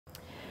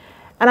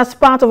And as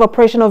part of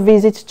operational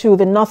visits to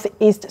the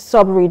Northeast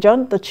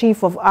sub-region, the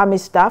Chief of Army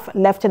Staff,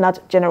 Lieutenant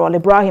General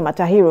Ibrahim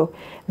Attahiru,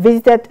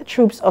 visited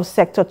troops of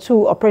Sector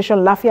 2 Operation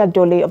Lafia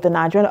Dole of the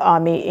Nigerian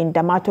Army in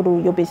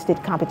Damaturu, Yobe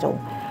State capital.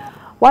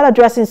 While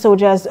addressing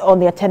soldiers on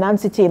their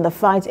tenacity in the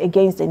fight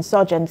against the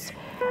insurgents,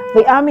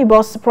 the Army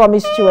boss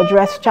promised to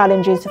address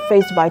challenges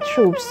faced by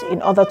troops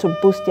in order to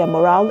boost their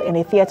morale in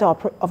a theater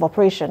of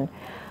operation,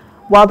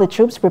 while the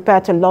troops prepare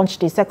to launch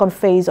the second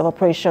phase of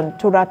Operation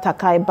Tura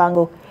Takai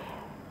Bango.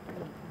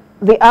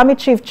 The Army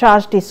chief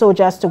charged the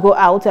soldiers to go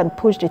out and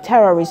push the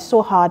terrorists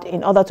so hard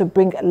in order to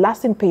bring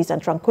lasting peace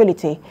and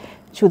tranquility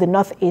to the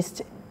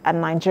Northeast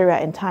and Nigeria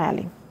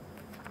entirely.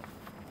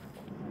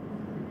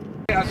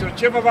 As your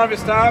Chief of Army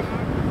Staff,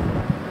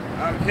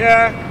 I'm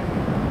here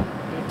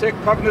to take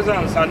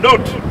cognizance and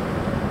note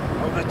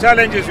of the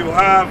challenges you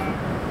have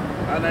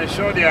and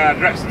ensure they are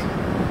addressed.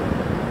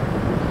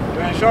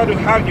 To ensure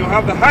you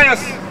have the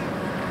highest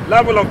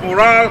level of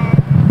morale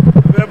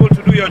to be able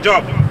to do your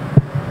job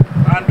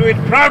and do it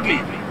proudly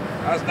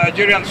as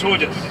Nigerian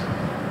soldiers.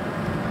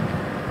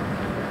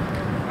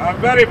 I'm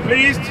very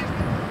pleased.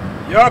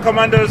 Your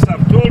commanders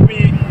have told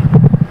me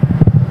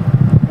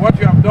what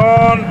you have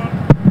done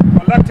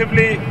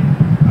collectively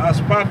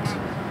as part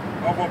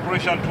of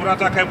Operation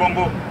Turata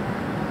Kaibongo.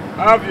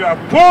 How you have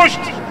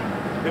pushed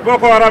the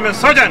Boko Haram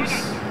insurgents.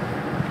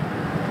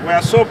 We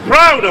are so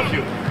proud of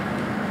you.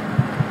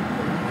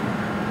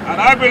 And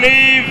I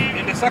believe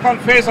in the second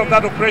phase of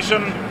that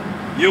operation,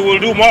 you will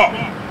do more.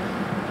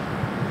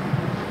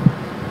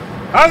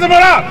 How's the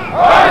morale?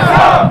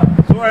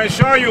 So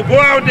ensure you go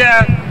out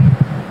there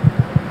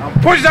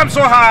and push them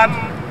so hard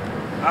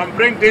and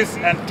bring this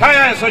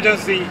entire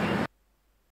insurgency